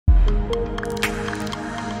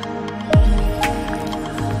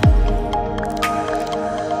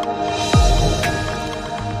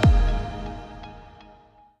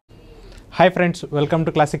Hi friends, welcome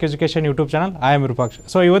to classic education YouTube channel. I am Virupaksha.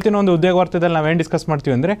 So ಇವತ್ತಿನ ಒಂದು ಉದ್ಯೋಗ ವಾರ್ತೆಯಲ್ಲಿ ನಾವೇನು ಡಿಸ್ಕಸ್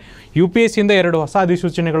ಮಾಡ್ತೀವಿ ಅಂದರೆ UPSC ಇಂದ 2 ಹೊಸ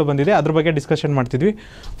ಅಧಿಸೂಚನೆಗಳು ಬಂದಿದೆ, ಅದ್ರ ಬಗ್ಗೆ ಡಿಸ್ಕಷನ್ ಮಾಡ್ತಿದ್ವಿ.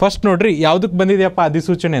 ಫಸ್ಟ್ ನೋಡ್ರಿ, ಯಾವುದಕ್ಕೆ ಬಂದಿದೆಯಪ್ಪ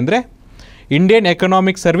ಅಧಿಸೂಚನೆ ಅಂದರೆ Indian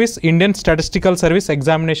economic service, Indian statistical service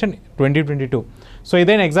examination 2022. So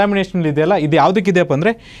ಇದೇನು ಎಕ್ಸಾಮಿನೇಷನ್ ಇದೆಯಲ್ಲ, ಇದು ಯಾವುದಕ್ಕಿದೆಯಪ್ಪ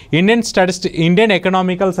ಅಂದರೆ ಇಂಡಿಯನ್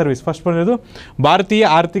ಎಕನಾಮಿಕಲ್ ಸರ್ವಿಸ್. ಫಸ್ಟ್ ಬಂದಿದ್ದು ಭಾರತೀಯ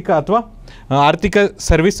ಆರ್ಥಿಕ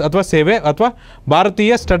ಸರ್ವಿಸ್ ಅಥವಾ ಸೇವೆ ಅಥವಾ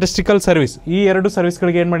ಭಾರತೀಯ ಸ್ಟ್ಯಾಟಿಸ್ಟಿಕಲ್ ಸರ್ವಿಸ್. ಈ 2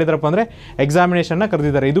 ಸರ್ವಿಸ್ಗಳಿಗೆ ಏನು ಮಾಡಿದಾರಪ್ಪ ಅಂದರೆ ಎಕ್ಸಾಮಿನೇಷನ್ನ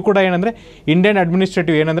ಕರೆದಿದ್ದಾರೆ. ಇದು ಕೂಡ ಏನಂದರೆ ಇಂಡಿಯನ್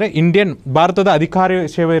ಅಡ್ಮಿನಿಸ್ಟ್ರೇಟಿವ್, ಏನಂದರೆ ಇಂಡಿಯನ್ ಭಾರತದ ಅಧಿಕಾರಿ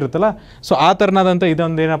ಸೇವೆ ಇರುತ್ತಲ್ಲ, ಸೊ ಆ ಥರನಾದಂಥ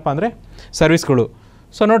ಇದೊಂದು ಏನಪ್ಪ ಅಂದರೆ ಸರ್ವಿಸ್ಗಳು.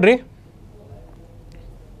 ಸೊ ನೋಡಿರಿ,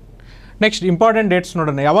 ನೆಕ್ಸ್ಟ್ ಇಂಪಾರ್ಟೆಂಟ್ ಡೇಟ್ಸ್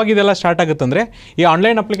ನೋಡೋಣ. ಯಾವಾಗ ಇದೆಲ್ಲ ಸ್ಟಾರ್ಟ್ ಆಗುತ್ತೆ ಅಂದರೆ, ಈ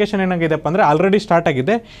ಆನ್ಲೈನ್ ಅಪ್ಲಿಕೇಶನ್ ಏನಾಗಿದೆಪ್ಪ ಅಂದರೆ ಆಲ್ರೆಡಿ ಸ್ಟಾರ್ಟ್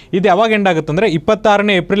ಆಗಿದೆ. ಇದು ಯಾವಾಗ ಎಂಡ್ ಆಗುತ್ತೆ ಅಂದರೆ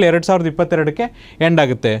 26ನೇ ಏಪ್ರಿಲ್ 2022ಕ್ಕೆ ಎಂಡ್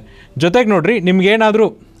ಆಗುತ್ತೆ. ಜೊತೆಗೆ ನೋಡಿರಿ, ನಿಮ್ಗೇನಾದರೂ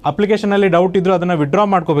ಅಪ್ಲಿಕೇಶನಲ್ಲಿ ಡೌಟ್ ಇದ್ದರೂ ಅದನ್ನು ವಿಡ್ರಾ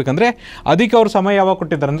ಮಾಡ್ಕೋಬೇಕಂದ್ರೆ ಅದಕ್ಕೆ ಅವ್ರು ಸಮಯ ಯಾವಾಗ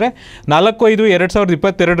ಕೊಟ್ಟಿದ್ದಾರೆ ಅಂದರೆ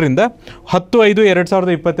 4/5/2022ರಿಂದ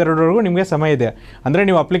 10/5/2022ವರೆಗೂ ನಿಮಗೆ ಸಮಯ ಇದೆ. ಅಂದರೆ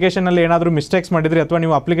ನೀವು ಅಪ್ಲಿಕೇಶನಲ್ಲಿ ಏನಾದರೂ ಮಿಸ್ಟೇಕ್ಸ್ ಮಾಡಿದ್ರಿ ಅಥವಾ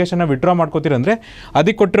ನೀವು ಅಪ್ಲಿಕೇಶನ್ನ ವಿಡ್ರಾ ಮಾಡ್ಕೋತೀರಂದರೆ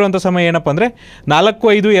ಅದಕ್ಕೆ ಕೊಟ್ಟಿರುವಂಥ ಸಮಯ ಏನಪ್ಪ ಅಂದರೆ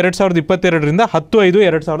 4/5/2022ರಿಂದ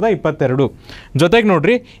 10/5/2022. ಜೊತೆಗೆ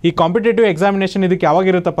ನೋಡಿರಿ, ಈ ಕಾಂಪಿಟೇಟಿವ್ ಎಕ್ಸಾಮಿನೇಷನ್ ಇದಕ್ಕೆ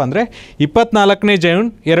ಯಾವಾಗಿರುತ್ತಪ್ಪ ಅಂದರೆ 24ನೇ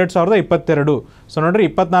ಜೂನ್ 2022. ಸೊ ನೋಡಿರಿ,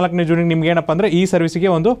 24ನೇ ಜೂನಿಗೆ ನಿಮ್ಗೆ ಏನಪ್ಪ ಅಂದರೆ ಈ ಸರ್ವಿಸಿಗೆ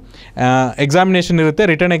ಒಂದು ಎಕ್ಸಾಮಿನೇಷನ್ ಇರುತ್ತೆ.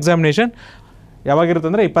 ರಿಟರ್ನ್ ಎಕ್ಸಾಮಿನೇಷನ್ ಯಾವಾಗಿರುತ್ತೆ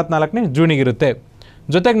ಅಂದರೆ 24ನೇ ಜೂನಿಗಿರುತ್ತೆ.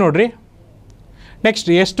 ಜೊತೆಗೆ ನೋಡಿರಿ, ನೆಕ್ಸ್ಟ್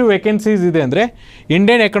ಎಷ್ಟು ವೇಕೆನ್ಸೀಸ್ ಇದೆ ಅಂದರೆ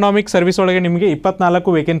ಇಂಡಿಯನ್ ಎಕನಾಮಿಕ್ ಸರ್ವಿಸ್ ಒಳಗೆ ನಿಮಗೆ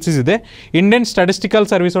 24 ವೇಕೆನ್ಸೀಸ್ ಇದೆ. ಇಂಡಿಯನ್ ಸ್ಟ್ಯಾಟಿಸ್ಟಿಕಲ್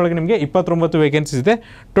ಸರ್ವಿಸ್ ಒಳಗೆ ನಿಮಗೆ 29 ವೇಕೆನ್ಸೀಸ್ ಇದೆ.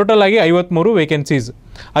 ಟೋಟಲ್ ಆಗಿ 53 ವೇಕೆನ್ಸೀಸ್.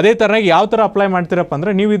 ಅದೇ ಥರನಾಗಿ ಯಾವ ಥರ ಅಪ್ಲೈ ಮಾಡ್ತೀರಪ್ಪ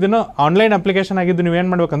ಅಂದರೆ, ನೀವು ಇದನ್ನು ಆನ್ಲೈನ್ ಅಪ್ಲಿಕೇಶನ್ ಆಗಿದ್ದು ನೀವೇನು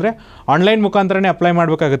ಮಾಡಬೇಕಂದ್ರೆ ಆನ್ಲೈನ್ ಮುಖಾಂತರನೇ ಅಪ್ಲೈ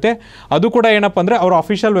ಮಾಡಬೇಕಾಗುತ್ತೆ. ಅದು ಕೂಡ ಏನಪ್ಪ ಅಂದರೆ ಅವ್ರ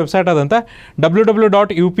ಅಫಿಷಿಯಲ್ ವೆಬ್ಸೈಟ್ ಆದಂಥ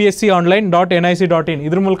www.upsconline.nic.in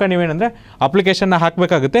ಇದ್ರ ಮೂಲಕ ನೀವೇನಂದರೆ ಅಪ್ಲಿಕೇಶನ್ನ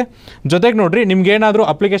ಹಾಕಬೇಕಾಗುತ್ತೆ. ಜೊತೆಗೆ ನೋಡಿರಿ, ನಿಮ್ಗೇನಾದರೂ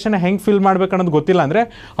ಅಪ್ಲಿಕೇಶನ್ ಹೆಂಗೆ ಫಿಲ್ ಮಾಡಬೇಕನ್ನೋದು ಗೊತ್ತಿಲ್ಲ ಅಂದರೆ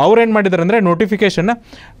ಅವ್ರೇನು ಮಾಡಿದ್ದಾರೆ ಅಂದರೆ ನೋಟಿಫಿಕೇಶನ್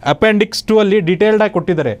ಅಪೆಂಡಿಕ್ಸ್ 2 ಅಲ್ಲಿ ಡೀಟೇಲ್ಡಾಗಿ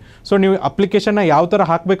ಕೊಟ್ಟಿದ್ದಾರೆ. ಸೊ ನೀವು ಅಪ್ಲಿಕೇಶನ್ನ ಯಾವ ಥರ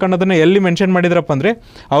ಹಾಕಬೇಕು ಅನ್ನೋದನ್ನು ಎಲ್ಲಿ ಮೆನ್ಷನ್ ಮಾಡಿದ್ರಪ್ಪ ಅಂದರೆ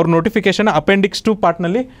ಅವ್ರ ನೋಟಿಫಿಕೇಶನ್ ಅಪೆಂಡಿಕ್ಸ್ 2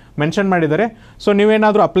 ಪಾರ್ಟ್ನಲ್ಲಿ ಮೆನ್ಷನ್ ಮಾಡಿದ್ದಾರೆ. ಸೊ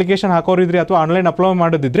ನೀವೇನಾದರೂ ಅಪ್ಲಿಕೇಶನ್ ಹಾಕೋರಿದ್ರಿ ಅಥವಾ ಆನ್ಲೈನ್ ಅಪ್ಲೋಡ್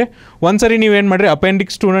ಮಾಡೋದಿದ್ರೆ ಒಂದ್ಸರಿ ನೀವೇನು ಮಾಡಿರಿ,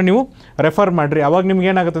 ಅಪೆಂಡಿಕ್ಸ್ 2ನ ನೀವು ರೆಫರ್ ಮಾಡಿರಿ. ಅವಾಗ ನಿಮ್ಗೆ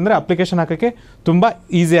ಏನಾಗುತ್ತೆ ಅಂದರೆ ಅಪ್ಲಿಕೇಶನ್ ಹಾಕೋಕ್ಕೆ ತುಂಬ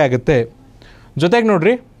ಈಸಿ ಆಗುತ್ತೆ. ಜೊತೆಗೆ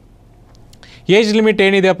ನೋಡಿರಿ, ಏಜ್ ಲಿಮಿಟ್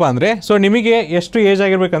ಏನಿದೆಯಪ್ಪ ಅಂದರೆ, ಸೊ ನಿಮಗೆ ಎಷ್ಟು ಏಜ್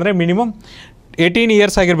ಆಗಿರಬೇಕಂದ್ರೆ ಮಿನಿಮಮ್ 18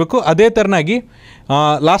 ಇಯರ್ಸ್ ಆಗಿರಬೇಕು. ಅದೇ ಥರನಾಗಿ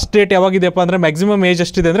ಲಾಸ್ಟ್ ಡೇಟ್ ಯಾವಾಗಿದೆಯಪ್ಪ ಅಂದರೆ ಮ್ಯಾಕ್ಸಿಮಮ್ ಏಜ್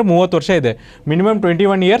ಎಷ್ಟಿದೆ ಅಂದರೆ 30 ವರ್ಷ ಇದೆ. ಮಿನಿಮಮ್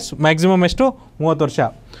 21 ಇಯರ್ಸ್, ಮ್ಯಾಕ್ಸಿಮಮ್ ಎಷ್ಟು 30 ವರ್ಷ.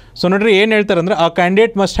 ಸೊ ನೋಡಿರಿ, ಏನು ಹೇಳ್ತಾರೆ ಅಂದರೆ, ಆ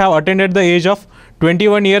candidate must have attended the age of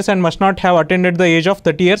 21 years and must not have attended the age of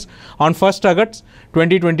 30 years on 1st August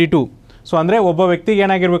 2022. So ಅಂದರೆ ಒಬ್ಬ ವ್ಯಕ್ತಿಗೆ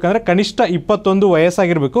ಏನಾಗಿರ್ಬೇಕಂದ್ರೆ ಕನಿಷ್ಠ 21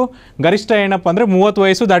 ವಯಸ್ಸಾಗಿರಬೇಕು. ಗರಿಷ್ಠ ಏನಪ್ಪ ಅಂದರೆ 30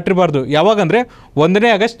 ವಯಸ್ಸು ದಾಟಿರಬಾರ್ದು. ಯಾವಾಗಂದರೆ 1ನೇ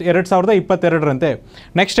ಆಗಸ್ಟ್ 2022ರಂತೆ.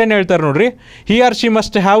 ನೆಕ್ಸ್ಟ್ ಏನು ಹೇಳ್ತಾರೆ ನೋಡಿರಿ, he or she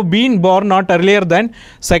must have been Born not earlier than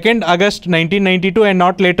 2nd August 1992 and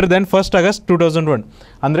not litre than 1st August 2001.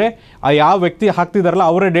 ಅಂದರೆ ಆ ಯಾವ ವ್ಯಕ್ತಿ ಹಾಕ್ತಿದಾರಲ್ಲ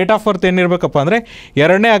ಅವರ ಡೇಟ್ ಆಫ್ ಬರ್ತ್ ಏನಿರಬೇಕಪ್ಪ ಅಂದರೆ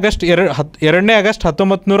 2ನೇ ಆಗಸ್ಟ್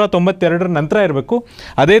 1992 ನಂತರ ಇರಬೇಕು.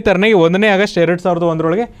 ಅದೇ ಥರನಾಗಿ 1ನೇ ಆಗಸ್ಟ್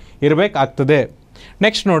 2001 ಇರಬೇಕಾಗ್ತದೆ.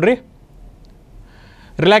 ನೆಕ್ಸ್ಟ್ ನೋಡಿರಿ,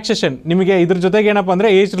 ರಿಲ್ಯಾಕ್ಸೇಷನ್ ನಿಮಗೆ ಇದ್ರ ಜೊತೆಗೆ ಏನಪ್ಪ ಅಂದರೆ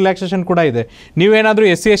ಏಜ್ ರಿಲ್ಯಾಕ್ಸೇಷನ್ ಕೂಡ ಇದೆ. ನೀವೇನಾದರೂ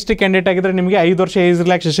SC/ST ಕ್ಯಾಂಡಿಡೇಟ್ ಆಗಿದ್ದರೆ ನಿಮಗೆ 5 ವರ್ಷ ಏಜ್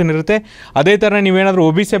ರಿಲ್ಯಾಕ್ಸೇಷನ್ ಇರುತ್ತೆ. ಅದೇ ಥರ ನೀವೇನಾದರೂ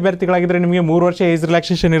OBC ಅಭ್ಯರ್ಥಿಗಳಾಗಿದ್ದರೆ ನಿಮಗೆ 3 ವರ್ಷ ಏಜ್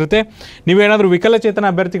ರಿಲ್ಯಾಕ್ಸೇಷನ್ ಇರುತ್ತೆ. ನೀವೇನಾದರೂ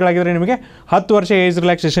ವಿಕಲಚೇತನ ಅಭ್ಯರ್ಥಿಗಳಾಗಿದ್ದರೆ ನಿಮಗೆ 10 ವರ್ಷ ಏಜ್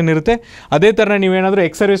ರಿಲ್ಯಾಕ್ಸೇಷನ್ ಇರುತ್ತೆ. ಅದೇ ಥರ ನೀವೇನಾದರೂ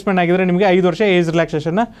ಎಕ್ಸ್ ಸರ್ವಿಸ್ಮೆನ್ ಆಗಿದ್ದರೆ ನಿಮಗೆ 5 ವರ್ಷ ಏಜ್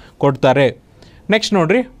ರಿಲ್ಯಾಕ್ಸೇಷನ್ನ ಕೊಡ್ತಾರೆ. ನೆಕ್ಸ್ಟ್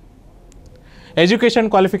ನೋಡಿರಿ, ಎಜುಕೇಷನ್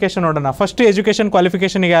ಕ್ವಾಲಿಫಿಕೇಷನ್ ನೋಡೋಣ. ಫಸ್ಟ್ ಎಜುಕೇಷನ್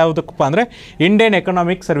ಕ್ವಾಲಿಫಿಕೇಷನ್ಗೆ ಯಾವುದಕ್ಕಪ್ಪ ಅಂದರೆ ಇಂಡಿಯನ್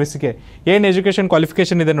ಎಕನಾಮಿಕ್ ಸರ್ವಿಸ್ಗೆ ಏನು ಎಜುಕೇಷನ್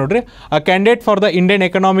ಕ್ವಾಲಿಫಿಕೇಷನ್ ಇದೆ ನೋಡಿರಿ. A candidate for the Indian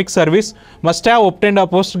economic service must have ಒಬ್ಟೆಂಡ್ a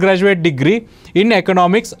post graduate degree in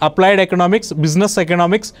economics, applied economics, business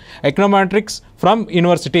economics, econometrics from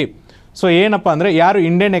university. So ಏನಪ್ಪ ಅಂದರೆ ಯಾರು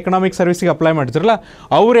Indian economic ಸರ್ವಿಸಿಗೆ apply ಮಾಡ್ತಿರಲ್ಲ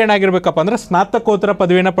ಅವ್ರು ಏನಾಗಿರ್ಬೇಕಪ್ಪ ಅಂದರೆ ಸ್ನಾತಕೋತ್ತರ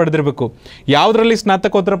ಪದವಿಯನ್ನು ಪಡೆದಿರಬೇಕು. ಯಾವುದರಲ್ಲಿ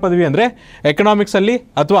ಸ್ನಾತಕೋತ್ತರ ಪದವಿ ಅಂದರೆ ಎಕನಾಮಿಕ್ಸಲ್ಲಿ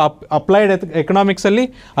ಅಥವಾ ಅಪ್ಲೈಡ್ ಎಕನಾಮಿಕ್ಸಲ್ಲಿ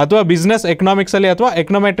ಅಥವಾ ಬಿಸ್ನೆಸ್ ಎಕನಾಮಿಕ್ಸಲ್ಲಿ ಅಥವಾ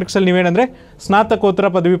ಎಕನಾಮೆಟ್ರಿಕ್ಸಲ್ಲಿ ನೀವೇನಂದರೆ ಸ್ನಾತಕೋತ್ತರ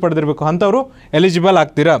ಪದವಿ ಪಡೆದಿರಬೇಕು. ಅಂಥವ್ರು ಎಲಿಜಿಬಲ್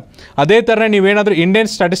ಆಗ್ತೀರಾ. ಅದೇ ಥರ ನೀವೇನಾದರೂ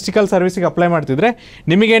ಇಂಡಿಯನ್ ಸ್ಟ್ಯಾಟಿಸ್ಟಿಕಲ್ ಸರ್ವಿಸಿಗೆ ಅಪ್ಲೈ ಮಾಡ್ತಿದ್ರೆ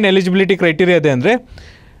ನಿಮಗೇನು ಎಲಿಜಿಬಿಲಿಟಿ ಕ್ರೈಟೀರಿಯಾ ಇದೆ ಅಂದರೆ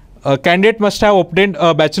candidate must have obtained a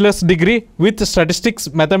bachelor's degree with statistics,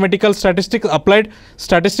 mathematical statistics, applied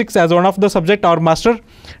statistics as one of the subject, or master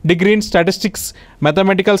degree in statistics,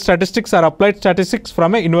 mathematical statistics or applied statistics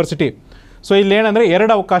from a university. So ಇಲ್ಲೇನಂದರೆ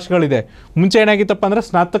 2 ಅವಕಾಶಗಳಿದೆ. ಮುಂಚೆ ಏನಾಗಿತ್ತಪ್ಪ ಅಂದರೆ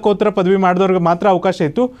ಸ್ನಾತಕೋತ್ತರ ಪದವಿ ಮಾಡಿದವ್ರಿಗೆ ಮಾತ್ರ ಅವಕಾಶ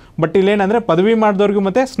ಇತ್ತು. But ಇಲ್ಲೇನಂದರೆ ಪದವಿ ಮಾಡಿದವ್ರಿಗೂ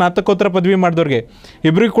ಮತ್ತು ಸ್ನಾತಕೋತ್ತರ ಪದವಿ ಮಾಡಿದವ್ರಿಗೆ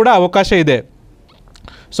ಇಬ್ಬರಿಗೂ ಕೂಡ ಅವಕಾಶ ಇದೆ.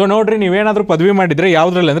 ಸೊ ನೋಡಿರಿ, ನೀವೇನಾದರೂ ಪದವಿ ಮಾಡಿದರೆ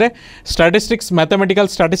ಯಾವುದ್ರಲ್ಲಿ ಅಂದರೆ ಸ್ಟ್ಯಾಟಿಸ್ಟಿಕ್ಸ್, ಮ್ಯಾಥಮೆಟಿಕಲ್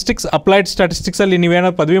ಸ್ಟ್ಯಾಟಿಸ್ಟಿಕ್ಸ್, ಅಪ್ಲೈಡ್ ಸ್ಟ್ಯಾಟಿಸ್ಟಿಕ್ಸಲ್ಲಿ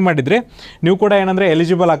ನೀವೇನಾದ್ರು ಪದವಿ ಮಾಡಿದರೆ ನೀವು ಕೂಡ ಏನಂದರೆ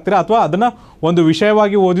ಎಲಿಜಿಬಲ್ ಆಗ್ತೀರಾ. ಅಥವಾ ಅದನ್ನು ಒಂದು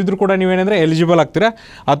ವಿಷಯವಾಗಿ ಓದಿದ್ರು ಕೂಡ ನೀವೇನಂದರೆ ಎಲಿಜಿಬಲ್ ಆಗ್ತೀರಾ.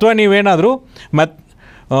 ಅಥವಾ ನೀವೇನಾದರೂ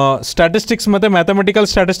ಸ್ಟ್ಯಾಟಿಸ್ಟಿಕ್ಸ್ ಮತ್ತು ಮ್ಯಾಥಮೆಟಿಕಲ್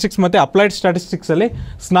ಸ್ಟ್ಯಾಟಿಸ್ಟಿಕ್ಸ್ ಮತ್ತು ಅಪ್ಲೈಡ್ ಸ್ಟ್ಯಾಟಿಸ್ಟಿಕ್ಸಲ್ಲಿ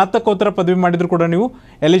ಸ್ನಾತಕೋತ್ತರ ಪದವಿ ಮಾಡಿದರೂ ಕೂಡ ನೀವು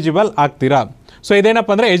ಎಲಿಜಿಬಲ್ ಆಗ್ತೀರಾ. ಸೊ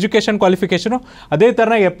ಇದೇನಪ್ಪ ಅಂದರೆ ಎಜುಕೇಷನ್ ಕ್ವಾಲಿಫಿಕೇಷನು. ಅದೇ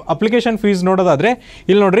ಥರ ಅಪ್ಲಿಕೇಶನ್ ಫೀಸ್ ನೋಡೋದಾದರೆ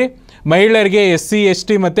ಇಲ್ಲಿ ನೋಡಿರಿ, ಮಹಿಳೆಯರಿಗೆ, SC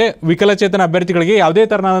ST ಮತ್ತು ವಿಕಲಚೇತನ ಅಭ್ಯರ್ಥಿಗಳಿಗೆ ಯಾವುದೇ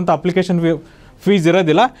ಥರನಾದಂಥ ಅಪ್ಲಿಕೇಶನ್ ಫೀಸ್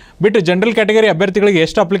ಇರೋದಿಲ್ಲ. ಬಿಟ್ಟು ಜನರಲ್ ಕ್ಯಾಟಗರಿ ಅಭ್ಯರ್ಥಿಗಳಿಗೆ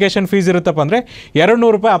ಎಷ್ಟು ಅಪ್ಲಿಕೇಶನ್ ಫೀಸ್ ಇರುತ್ತಪ್ಪ ಅಂದರೆ 200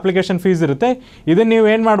 ರೂಪಾಯಿ ಅಪ್ಲಿಕೇಶನ್ ಫೀಸ್ ಇರುತ್ತೆ. ಇದನ್ನು ನೀವು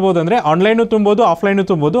ಏನು ಮಾಡ್ಬೋದು ಅಂದರೆ ಆನ್ಲೈನು ತುಂಬೋದು, ಆಫ್ಲೈನು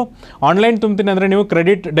ತುಂಬೋದು. ಆನ್ಲೈನ್ ತುಂಬ್ತೀನಿ ಅಂದರೆ ನೀವು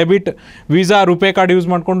credit, debit, visa, RuPay card use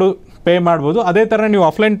ಮಾಡಿಕೊಂಡು ಪೇ ಮಾಡ್ಬೋದು. ಅದೇ ಥರ ನೀವು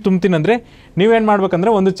ಆಫ್ಲೈನ್ ತುಂಬ್ತೀನಿ ಅಂದರೆ ನೀವೇನು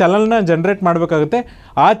ಮಾಡ್ಬೇಕಂದ್ರೆ ಒಂದು ಚಲನ್ನ ಜನ್ರೇಟ್ ಮಾಡಬೇಕಾಗುತ್ತೆ.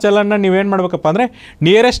 ಆ ಚಲನ್ನ ನೀವೇನು ಮಾಡಬೇಕಪ್ಪ ಅಂದರೆ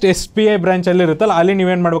ನಿಯರೆಸ್ಟ್ SBI ಬ್ರಾಂಚಲ್ಲಿ ಇರುತ್ತಲ್ಲ ಅಲ್ಲಿ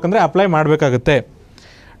ನೀವೇನು ಮಾಡ್ಬೇಕಂದ್ರೆ ಅಪ್ಲೈ ಮಾಡಬೇಕಾಗುತ್ತೆ.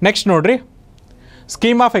 ನೆಕ್ಸ್ಟ್ ನೋಡಿರಿ,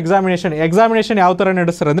 ಸ್ಕೀಮ್ ಆಫ್ ಎಕ್ಸಾಮಿನೇಷನ್ ಯಾವ ಥರ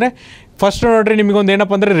ನಡೆಸ್ತಾರೆ ಅಂದರೆ ಫಸ್ಟ್ ನೋಡಿರಿ, ನಿಮಗೊಂದು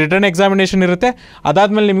ಏನಪ್ಪ ಅಂದರೆ ರಿಟರ್ನ್ ಎಕ್ಸಾಮಿನೇಷನ್ ಇರುತ್ತೆ.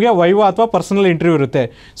 ಅದಾದಮೇಲೆ ನಿಮಗೆ ವೈವಾ ಅಥವಾ ಪರ್ಸನಲ್ ಇಂಟರ್ವ್ಯೂ ಇರುತ್ತೆ.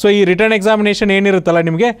 ಸೊ ಈ ರಿಟರ್ನ್ ಎಕ್ಸಾಮಿನೇಷನ್ ಏನಿರುತ್ತಲ್ಲ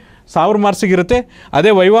ನಿಮಗೆ 1000 ಮಾರ್ಕ್ಸಿಗೆ ಇರುತ್ತೆ.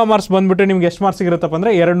 ಅದೇ ವೈವಾ ಮಾರ್ಕ್ಸ್ ಬಂದುಬಿಟ್ಟು ನಿಮ್ಗೆ ಎಷ್ಟು ಮಾರ್ಕ್ಸಿಗೆ ಇರುತ್ತಪ್ಪ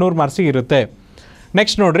ಅಂದರೆ 200 ಮಾರ್ಕ್ಸಿಗೆ ಇರುತ್ತೆ.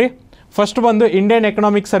 ನೆಕ್ಸ್ಟ್ ನೋಡಿರಿ, ಫಸ್ಟ್ ಬಂದು ಇಂಡಿಯನ್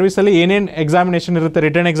ಎಕನಾಮಿಕ್ ಸರ್ವಿಸಲ್ಲಿ ಏನೇನು ಎಕ್ಸಾಮಿನೇಷನ್ ಇರುತ್ತೆ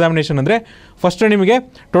ರಿಟರ್ನ್ ಎಕ್ಸಾಮಿನೇಷನ್ ಅಂದರೆ ಫಸ್ಟ್ ನಿಮಗೆ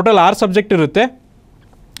ಟೋಟಲ್ 6 ಸಬ್ಜೆಕ್ಟ್ ಇರುತ್ತೆ.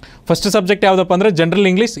 ಫಸ್ಟ್ ಸಬ್ಜೆಕ್ಟ್ ಯಾವುದಪ್ಪ ಅಂದರೆ ಜನರಲ್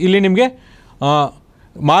ಇಂಗ್ಲೀಷ್. ಇಲ್ಲಿ ನಿಮಗೆ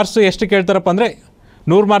ಮಾರ್ಕ್ಸ್ ಎಷ್ಟು ಕೇಳ್ತಾರಪ್ಪ ಅಂದರೆ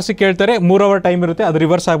 100 ಮಾರ್ಕ್ಸಿಗೆ ಕೇಳ್ತಾರೆ. 3 ಅವರ್ ಟೈಮ್ ಇರುತ್ತೆ, ಅದು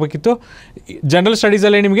ರಿವರ್ಸ್ ಆಗಬೇಕಿತ್ತು. ಜನರಲ್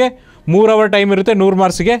ಸ್ಟಡೀಸಲ್ಲಿ ನಿಮಗೆ 3 ಅವರ್ ಟೈಮ್ ಇರುತ್ತೆ 100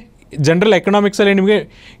 ಮಾರ್ಕ್ಸಿಗೆ. ಜನರಲ್ ಎಕನಾಮಿಕ್ಸಲ್ಲಿ ನಿಮಗೆ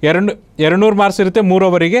 200 ಮಾರ್ಕ್ಸ್ ಇರುತ್ತೆ 3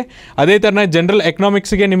 ಅವರಿಗೆ. ಅದೇ ಥರನೇ ಜನರಲ್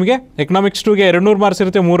ಎಕನಾಮಿಕ್ಸ್ಗೆ ನಿಮಗೆ ಎಕನಾಮಿಕ್ಸ್ 2ಗೆ 200 ಮಾರ್ಕ್ಸ್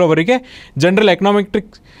ಇರುತ್ತೆ 3 ಅವರಿಗೆ. ಜನರಲ್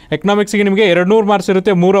ಎಕನಾಮಿಕ್ಸ್ಗೆ ನಿಮಗೆ 200 ಮಾರ್ಕ್ಸ್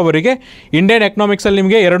ಇರುತ್ತೆ 3 ಅವರಿಗೆ. ಇಂಡಿಯನ್ ಎಕನಾಮಿಕ್ಸಲ್ಲಿ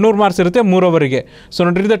ನಿಮಗೆ 200 ಮಾರ್ಕ್ಸ್ ಇರುತ್ತೆ 3 ಅವರಿಗೆ. ಸೊ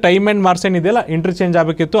ನೋಡಿದ್ರೆ ಟೈಮ್ ಆ್ಯಂಡ್ ಮಾರ್ಕ್ಸ್ ಏನಿದೆಯಲ್ಲ ಇಂಟರ್ಚೇಂಜ್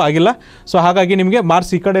ಆಗಬೇಕಿತ್ತು, ಆಗಿಲ್ಲ. ಸೊ ಹಾಗಾಗಿ ನಿಮಗೆ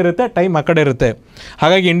ಮಾರ್ಕ್ಸ್ ಈ ಕಡೆ ಇರುತ್ತೆ, ಟೈಮ್ ಆ ಕಡೆ ಇರುತ್ತೆ.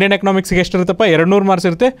 ಹಾಗಾಗಿ ಇಂಡಿಯನ್ ಎಕನಾಮಿಕ್ಸ್ಗೆ ಎಷ್ಟಿರುತ್ತಪ್ಪ 200 ಮಾರ್ಕ್ಸ್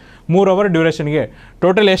ಇರುತ್ತೆ 3 ಅವರ್ ಡ್ಯೂರೇಷನ್ಗೆ.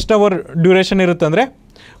 ಟೋಟಲ್ ಎಷ್ಟು ಅವರ್ ಡ್ಯೂರೇಷನ್ ಇರುತ್ತೆ ಅಂದರೆ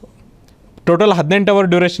ಟೋಟಲ್ 18 ಅವರ್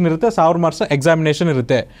ಡ್ಯೂರೇಷನ್ ಇರುತ್ತೆ. 1000 ಮಾರ್ಕ್ಸ್ ಎಕ್ಸಾಮಿನೇಷನ್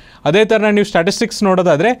ಇರುತ್ತೆ. ಅದೇ ಥರ ನೀವು ಸ್ಟ್ಯಾಟಿಸ್ಟಿಕ್ಸ್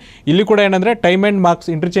ನೋಡೋದಾದರೆ ಇಲ್ಲಿ ಕೂಡ ಏನಂದರೆ ಟೈಮ್ ಆ್ಯಂಡ್ ಮಾರ್ಕ್ಸ್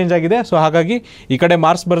ಇಂಟರ್ಚೇಂಜ್ ಆಗಿದೆ. ಸೊ ಹಾಗಾಗಿ ಈ ಕಡೆ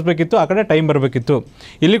ಮಾರ್ಕ್ಸ್ ಬರಬೇಕಿತ್ತು, ಆ ಕಡೆ ಟೈಮ್ ಬರಬೇಕಿತ್ತು.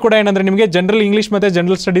 ಇಲ್ಲಿ ಕೂಡ ಏನಂದರೆ ನಿಮಗೆ ಜನರಲ್ ಇಂಗ್ಲೀಷ್ ಮತ್ತು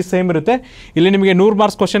ಜನರಲ್ ಸ್ಟಡೀಸ್ ಸೇಮ್ ಇರುತ್ತೆ. ಇಲ್ಲಿ ನಿಮಗೆ 100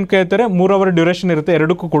 ಮಾರ್ಕ್ಸ್ ಕ್ವಶನ್ ಕೇಳ್ತಾರೆ, 3 ಅವರ್ ಡ್ಯೂರೇಷನ್ ಇರುತ್ತೆ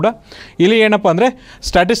ಎರಡಕ್ಕೂ ಕೂಡ. ಇಲ್ಲಿ ಏನಪ್ಪ ಅಂದರೆ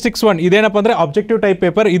ಸ್ಟ್ಯಾಟಿಸ್ಟಿಕ್ಸ್ 1 ಇದೇನಪ್ಪ ಅಂದರೆ ಆಬ್ಜೆಕ್ಟಿವ್ ಟೈಪ್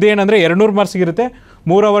ಪೇಪರ್. ಇದೇನಂದರೆ 200 ಮಾರ್ಕ್ಸಿಗೆ ಇರುತ್ತೆ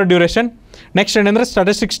 3 ಅವರ್ ಡ್ಯೂರೇಷನ್. ನೆಕ್ಸ್ಟ್ ಏನಂದರೆ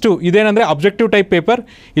ಸ್ಟ್ಯಾಟಿಸ್ಟಿಕ್ಸ್ 2 ಇದೇನಂದರೆ ಆಬ್ಜೆಕ್ಟಿವ್ ಟೈಪ್ ಪೇಪರ್.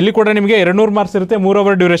 ಇಲ್ಲಿ ಕೂಡ ನಿಮಗೆ 200 ಮಾರ್ಕ್ಸ್ ಇರುತ್ತೆ 3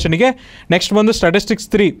 ಅವರ್ ಡ್ಯೂರೇಷನ್ಗೆ. ನೆಕ್ಸ್ಟ್ ಬಂದು ಸ್ಟ್ಯಾಟಿಸ್ಟಿಕ್ಸ್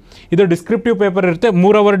 3 ಇದು ಡಿಸ್ಕ್ರಿಪ್ಟಿವ್ ಪೇಪರ್ ಇರುತ್ತೆ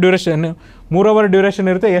 3 ಅವರ್ ಡ್ಯೂರೇಷನ್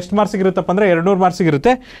ಇರುತ್ತೆ. ಎಷ್ಟು ಮಾರ್ಕ್ಸಿಗೆ ಇರುತ್ತಪ್ಪ ಅಂದರೆ 200 ಮಾರ್ಕ್ಸಿಗೆ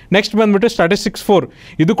ಇರುತ್ತೆ. ನೆಕ್ಸ್ಟ್ ಬಂದುಬಿಟ್ಟು ಸ್ಟ್ಯಾಟಿಸ್ಟಿಕ್ಸ್ 4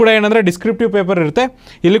 ಇದು ಕೂಡ ಏನಂದರೆ ಡಿಸ್ಕ್ರಿಪ್ಟಿವ್ ಪೇಪರ್ ಇರುತ್ತೆ.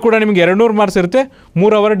 ಇಲ್ಲಿ ಕೂಡ ನಿಮಗೆ 200 ಮಾರ್ಕ್ಸ್ ಇರುತ್ತೆ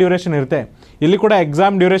 3 ಅವರ್ ಡ್ಯೂರೇಷನ್ ಇರುತ್ತೆ. ಇಲ್ಲಿ ಕೂಡ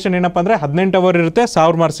ಎಕ್ಸಾಮ್ ಡ್ಯೂರೇಷನ್ ಏನಪ್ಪ ಅಂದರೆ 18 ಅವರ್ ಇರುತ್ತೆ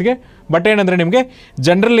 1000 ಮಾರ್ಕ್ಸಿಗೆ. ಬಟ್ ಏನಂದರೆ ನಿಮಗೆ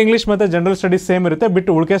ಜನರಲ್ ಇಂಗ್ಲೀಷ್ ಮತ್ತು ಜನರಲ್ ಸ್ಟಡೀಸ್ ಸೇಮ್ ಇರುತ್ತೆ.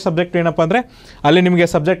 ಬಿಟ್ಟು ಉಳಿಕೆ ಸಬ್ಜೆಕ್ಟ್ ಏನಪ್ಪ ಅಂದರೆ ಅಲ್ಲಿ ನಿಮಗೆ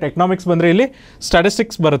ಸಬ್ಜೆಕ್ಟ್ ಎಕನಾಮಿಕ್ಸ್ ಬಂದರೆ ಇಲ್ಲಿ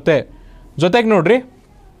ಸ್ಟ್ಯಾಟಿಸ್ಟಿಕ್ಸ್ ಬರುತ್ತೆ. ಜೊತೆಗೆ ನೋಡಿರಿ,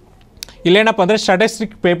 ಇಲ್ಲೇನಪ್ಪ ಅಂದರೆ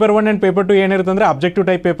ಸ್ಟ್ಯಾಟಿಸ್ಟಿಕ್ ಪೇಪರ್ 1 ಆ್ಯಂಡ್ ಪೇಪರ್ 2 ಏನಿರುತ್ತೆ ಅಂದರೆ ಆಬ್ಜೆಕ್ಟಿವ್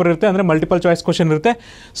ಟೈಪ್ ಪೇಪರ್ ಇರುತ್ತೆ, ಅಂದರೆ ಮಲ್ಟಿಪಲ್ ಚಾಯ್ಸ್ ಕ್ವಶನ್ ಇರುತ್ತೆ.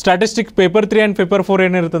 ಸ್ಟ್ಯಾಟಿಸ್ಟಿಕ್ ಪೇಪರ್ 3 ಆ್ಯಂಡ್ ಪೇಪರ್ 4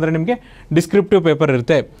 ಏನಿರುತ್ತೆ ಅಂದರೆ ನಿಮಗೆ ಡಿಸ್ಕ್ರಿಪ್ಟಿವ್ ಪೇಪರ್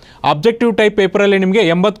ಇರುತ್ತೆ. ಆಬ್ಜೆಕ್ಟಿವ್ ಟೈಪ್ ಪೇಪರಲ್ಲಿ ನಿಮಗೆ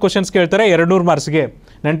 80 ಕ್ವಶನ್ಸ್ ಕೇಳ್ತಾರೆ 200 ಮಾರ್ಕ್ಸ್ಗೆ.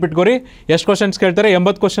 ನೆನ್ಪಿಟ್ಕೋರಿ, ಎಷ್ಟು ಕ್ವಶನ್ಸ್ ಕೇಳ್ತಾರೆ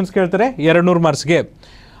 80 ಕ್ವಶನ್ಸ್ ಕೇಳ್ತಾರೆ 200 ಮಾರ್ಕ್ಸ್ಗೆ.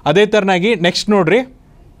 ಅದೇ ಥರನಾಗಿ ನೆಕ್ಸ್ಟ್ ನೋಡಿರಿ,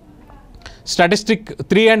 statistic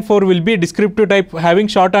 3 and 4 will be descriptive type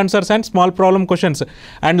having short answers and small problem questions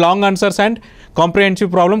and long answers and comprehensive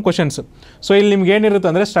problem questions. So ಇಲ್ಲಿ ನಿಮ್ಗೆ ಏನಿರುತ್ತೆ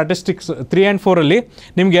ಅಂದರೆ ಸ್ಟ್ಯಾಟಿಸ್ಟಿಕ್ಸ್ 3 ಆ್ಯಂಡ್ 4ಅಲ್ಲಿ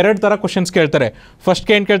ನಿಮ್ಗೆ 2 ಥರ ಕ್ವಶನ್ಸ್ ಕೇಳ್ತಾರೆ.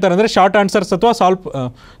 ಫಸ್ಟ್ಗೆ ಏನು ಕೇಳ್ತಾರೆ ಅಂದರೆ ಶಾರ್ಟ್ ಆನ್ಸರ್ಸ್ ಅಥವಾ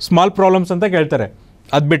ಸ್ಮಾಲ್ ಪ್ರಾಬ್ಲಮ್ಸ್ ಅಂತ ಕೇಳ್ತಾರೆ.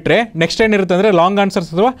 ಅದು ಬಿಟ್ಟರೆ ನೆಕ್ಸ್ಟ್ ಏನಿರುತ್ತೆ ಅಂದರೆ ಲಾಂಗ್ ಆನ್ಸರ್ಸ್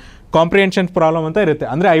ಅಥವಾ ಕಾಂಪ್ರಿಹೆನ್ಷನ್ ಪ್ರಾಬ್ಲಮ್ ಅಂತ ಇರುತ್ತೆ.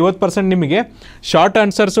 ಅಂದರೆ 50% ನಿಮಗೆ ಶಾರ್ಟ್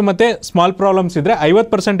ಆನ್ಸರ್ಸು ಮತ್ತು ಸ್ಮಾಲ್ ಪ್ರಾಬ್ಲಮ್ಸ್ ಇದ್ದರೆ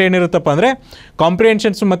 50% ಏನಿರುತ್ತಪ್ಪ ಅಂದರೆ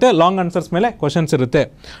ಕಾಂಪ್ರಿಹೆನ್ಷನ್ಸು ಮತ್ತು ಲಾಂಗ್ ಆನ್ಸರ್ಸ್ ಮೇಲೆ ಕ್ವಶನ್ಸ್ ಇರುತ್ತೆ.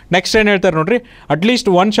 ನೆಕ್ಸ್ಟ್ ಏನು ಹೇಳ್ತಾರೆ ನೋಡಿರಿ,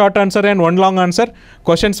 at least 1 short answer and 1 long answer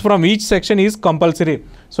questions from each section is compulsory.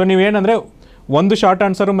 So ನೀವೇನಂದರೆ 1 short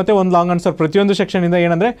answer ಮತ್ತು 1 ಲಾಂಗ್ ಆನ್ಸರ್ ಪ್ರತಿಯೊಂದು ಸೆಕ್ಷನಿಂದ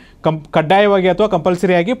ಏನಂದರೆ ಕಡ್ಡಾಯವಾಗಿ ಅಥವಾ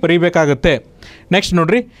ಕಂಪಲ್ಸರಿಯಾಗಿ ಬರೀಬೇಕಾಗುತ್ತೆ. ನೆಕ್ಸ್ಟ್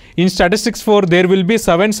ನೋಡಿರಿ, ಇನ್ statistics 4 there will be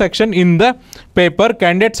 7 section in the paper.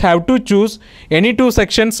 Candidates have to choose any 2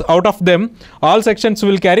 sections out of them. All sections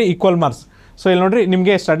will carry equal marks. So ಇಲ್ಲಿ ನೋಡಿರಿ,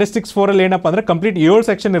 ನಿಮಗೆ statistics 4ಅಲ್ಲಿ ಏನಪ್ಪ ಅಂದರೆ ಕಂಪ್ಲೀಟ್ 7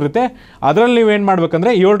 ಸೆಕ್ಷನ್ ಇರುತ್ತೆ. ಅದರಲ್ಲಿ ನೀವು ಏನು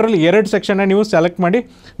ಮಾಡಬೇಕಂದ್ರೆ 7ರಲ್ಲಿ 2 ಸೆಕ್ಷನ್ನ ನೀವು ಸೆಲೆಕ್ಟ್ ಮಾಡಿ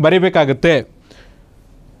ಬರೀಬೇಕಾಗುತ್ತೆ.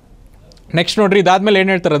 ನೆಕ್ಸ್ಟ್ ನೋಡಿರಿ, ಇದಾದಮೇಲೆ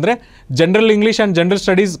ಏನು ಹೇಳ್ತಾರೆ ಅಂದರೆ general English and general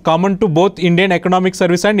studies common to both Indian economic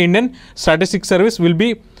service and Indian statistics service will be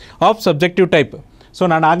of subjective type. So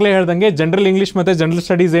ನಾನು ಆಗಲೇ ಹೇಳ್ದಂಗೆ ಜನರಲ್ ಇಂಗ್ಲೀಷ್ ಮತ್ತು ಜನರಲ್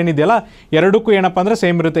ಸ್ಟಡೀಸ್ ಏನಿದೆಯಲ್ಲ ಎರಡಕ್ಕೂ ಏನಪ್ಪ ಅಂದರೆ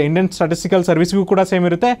ಸೇಮ್ ಇರುತ್ತೆ. ಇಂಡಿಯನ್ ಸ್ಟ್ಯಾಟಿಸ್ಟಿಕಲ್ ಸರ್ವಿಸ್ಗೂ ಕೂಡ ಸೇಮ್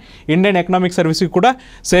ಇರುತ್ತೆ, ಇಂಡಿಯನ್ ಎಕನಾಮಿಕ್ ಸರ್ವಿಸ್ಗೂ ಕೂಡ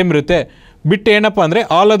ಸೇಮ್ ಇರುತ್ತೆ. ಬಿಟ್ಟು ಏನಪ್ಪ ಅಂದರೆ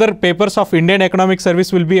all other papers of Indian economic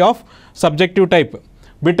service will be of subjective type.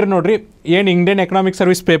 ಬಿಟ್ಟರೆ ನೋಡಿರಿ, ಏನು ಇಂಡಿಯನ್ ಎಕನಾಮಿಕ್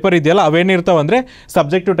ಸರ್ವಿಸ್ ಪೇಪರ್ ಇದೆಯಲ್ಲ ಅವೇನಿರ್ತಾವೆ ಅಂದರೆ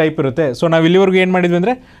ಸಬ್ಜೆಕ್ಟಿವ್ ಟೈಪ್ ಇರುತ್ತೆ. ಸೊ ನಾವು ಇಲ್ಲಿವರೆಗೂ ಏನು ಮಾಡಿದ್ವಿ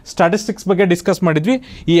ಅಂದರೆ ಸ್ಟ್ಯಾಟಿಸ್ಟಿಕ್ಸ್ ಬಗ್ಗೆ ಡಿಸ್ಕಸ್ ಮಾಡಿದ್ವಿ.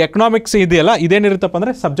 ಈ ಎಕನಾಮಿಕ್ಸ್ ಇದೆಯಲ್ಲ ಇದೇನಿರುತ್ತಪ್ಪ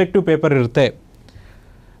ಅಂದರೆ ಸಬ್ಜೆಕ್ಟಿವ್ ಪೇಪರ್ ಇರುತ್ತೆ.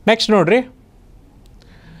 ನೆಕ್ಸ್ಟ್ ನೋಡಿರಿ,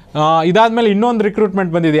 ಇದಾದಮೇಲೆ ಇನ್ನೊಂದು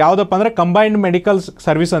ರಿಕ್ರೂಟ್ಮೆಂಟ್ ಬಂದಿದೆ, ಯಾವುದಪ್ಪ ಅಂದರೆ ಕಂಬೈನ್ಡ್ ಮೆಡಿಕಲ್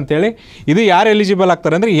ಸರ್ವಿಸ್ ಅಂತೇಳಿ. ಇದು ಯಾರು ಎಲಿಜಿಬಲ್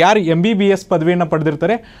ಆಗ್ತಾರೆ ಅಂದರೆ ಯಾರು MBBS ಪದವಿಯನ್ನು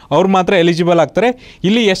ಪಡೆದಿರ್ತಾರೆ ಅವ್ರು ಮಾತ್ರ ಎಲಿಜಿಬಲ್ ಆಗ್ತಾರೆ.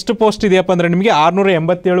 ಇಲ್ಲಿ ಎಷ್ಟು ಪೋಸ್ಟ್ ಇದೆಯಪ್ಪ ಅಂದರೆ ನಿಮಗೆ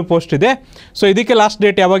 687 ಪೋಸ್ಟ್ ಇದೆ. ಸೊ ಇದಕ್ಕೆ ಲಾಸ್ಟ್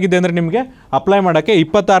ಡೇಟ್ ಯಾವಾಗಿದೆ ಅಂದರೆ ನಿಮಗೆ ಅಪ್ಲೈ ಮಾಡೋಕ್ಕೆ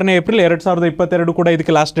 26 ಏಪ್ರಿಲ್ 2022 ಕೂಡ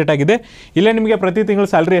ಇದಕ್ಕೆ ಲಾಸ್ಟ್ ಡೇಟ್ ಆಗಿದೆ. ಇಲ್ಲೇ ನಿಮಗೆ ಪ್ರತಿ ತಿಂಗಳು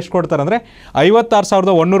ಸ್ಯಾಲ್ರಿ ಎಷ್ಟು ಕೊಡ್ತಾರೆ ಅಂದರೆ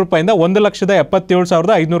 56,100 ರೂಪಾಯಿಂದ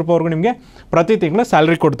 1,77,500 ರೂಪಾಯಿವರೆಗೂ ನಿಮಗೆ ಪ್ರತಿ ತಿಂಗಳು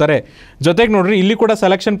ಸ್ಯಾಲ್ರಿ ಕೊಡ್ತಾರೆ. ಜೊತೆಗೆ ನೋಡ್ರಿ ಇಲ್ಲಿ ಕೂಡ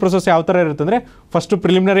ಸೆಲೆಕ್ಷನ್ ಪ್ರೊಸೆಸ್ ಯಾವ ಥರ ಇರುತ್ತೆ ಅಂದರೆ ಫಸ್ಟು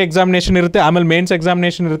ಪ್ರಿಲಿಮಿನರಿ ಎಕ್ಸಾಮಿನೇಷನ್ ಇರುತ್ತೆ, ಆಮೇಲೆ ಮೇನ್ಸ್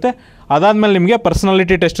ಎಕ್ಸಾಮಿನೇಷನ್ ಇರುತ್ತೆ, ಅದಾದಮೇಲೆ ನಿಮಗೆ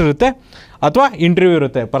ಪರ್ಸನಾಲಿಟಿ ಟೆಸ್ಟ್ ಇರುತ್ತೆ ಅಥವಾ ಇಂಟರ್ವ್ಯೂ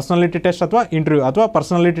ಇರುತ್ತೆ. ಪರ್ಸನಾಲಿಟಿ ಟೆಸ್ಟ್ ಅಥವಾ ಇಂಟರ್ವ್ಯೂ ಅಥವಾ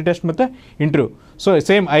ಪರ್ಸನಾಲಿಟಿ ಟೆಸ್ಟ್ ಮತ್ತು ಇಂಟರ್ವ್ಯೂ. ಸೊ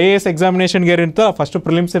ಸೇಮ್ IAS ಎಕ್ಸಾಮಿನೇಷನ್ಗೆ ಇರುತ್ತಲ್ಲ, ಫಸ್ಟು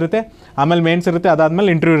ಪ್ರಿಲಿಮ್ಸ್ ಇರುತ್ತೆ, ಆಮೇಲೆ ಮೇನ್ಸ್ ಇರುತ್ತೆ,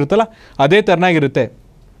 ಅದಾದಮೇಲೆ ಇಂಟರ್ವ್ಯೂ ಇರುತ್ತಲ್ಲ, ಅದೇ ಥರನಾಗಿರುತ್ತೆ.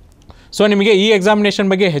 ಸೊ ನಿಮಗೆ ಈ ಎಕ್ಸಾಮಿನೇಷನ್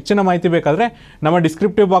ಬಗ್ಗೆ ಹೆಚ್ಚಿನ ಮಾಹಿತಿ ಬೇಕಾದರೆ ನಮ್ಮ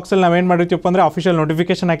ಡಿಸ್ಕ್ರಿಪ್ಟಿವ್ ಬಾಕ್ಸಲ್ಲಿ ನಾವೇನು ಮಾಡಿರ್ತೀವಪ್ಪ ಅಂದರೆ ಆಫಿಷಿಯಲ್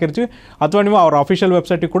ನೋಟಿಫಿಕೇಶನ್ ಹಾಕಿರ್ತೀವಿ, ಅಥವಾ ನೀವು ಅವ್ರ ಆಫಿಷಿಯಲ್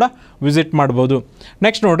ವೆಬ್ಸೈಟಿಗೆ ಕೂಡ ವಿಸಿಟ್ ಮಾಡ್ಬೋದು.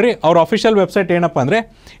 ನೆಕ್ಸ್ಟ್ ನೋಡಿರಿ, ಅವ್ರ ಆಫಿಷಿಯಲ್ ವೆಬ್ಸೈಟ್ ಏನಪ್ಪ ಅಂದರೆ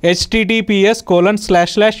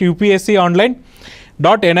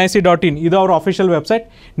https://upsconline.nic.in ಇದು ಅವ್ರ ಆಫಿಷಿಯಲ್ ವೆಬ್ಸೈಟ್.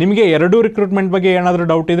 ನಿಮಗೆ ಎರಡೂ ರಿಕ್ರೂಟ್ಮೆಂಟ್ ಬಗ್ಗೆ ಏನಾದರೂ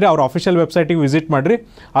ಡೌಟ್ ಇದ್ದರೆ ಅವ್ರ ಆಫಿಷಿಯಲ್ ವೆಬ್ಸೈಟಿಗೆ ವಿಸಿಟ್ ಮಾಡಿರಿ,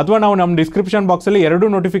 ಅಥವಾ ನಾವು ನಮ್ಮ ಡಿಸ್ಕ್ರಿಪ್ಷನ್ ಬಾಕ್ಸಲ್ಲಿ ಎರಡೂ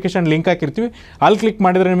ನೋಟಿಫಿಕೇಶನ್ ಲಿಂಕ್ ಹಾಕಿರ್ತೀವಿ, ಅಲ್ಲಿ ಕ್ಲಿಕ್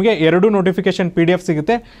ಮಾಡಿದರೆ ನಿಮಗೆ ಎರಡೂ ನೋಟಿಫಿಕೇಶನ್ PDF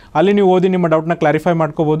ಸಿಗುತ್ತೆ. ಅಲ್ಲಿ ನೀವು ಓದಿ ನಿಮ್ಮ ಡೌಟ್ನ ಕ್ಲಾರಿಫೈ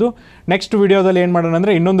ಮಾಡ್ಕೋಬೋದು. ನೆಕ್ಸ್ಟ್ ವೀಡಿಯೋದಲ್ಲಿ ಏನು ಮಾಡೋಣ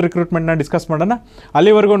ಅಂದರೆ ಇನ್ನೊಂದು ರಿಕ್ರೂಟ್ಮೆಂಟ್ನ ಡಿಸ್ಕಸ್ ಮಾಡೋಣ.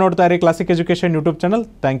 ಅಲ್ಲಿವರೆಗೂ ನೋಡ್ತಾ ಇರಿ classic education YouTube channel.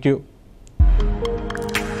 Thank you.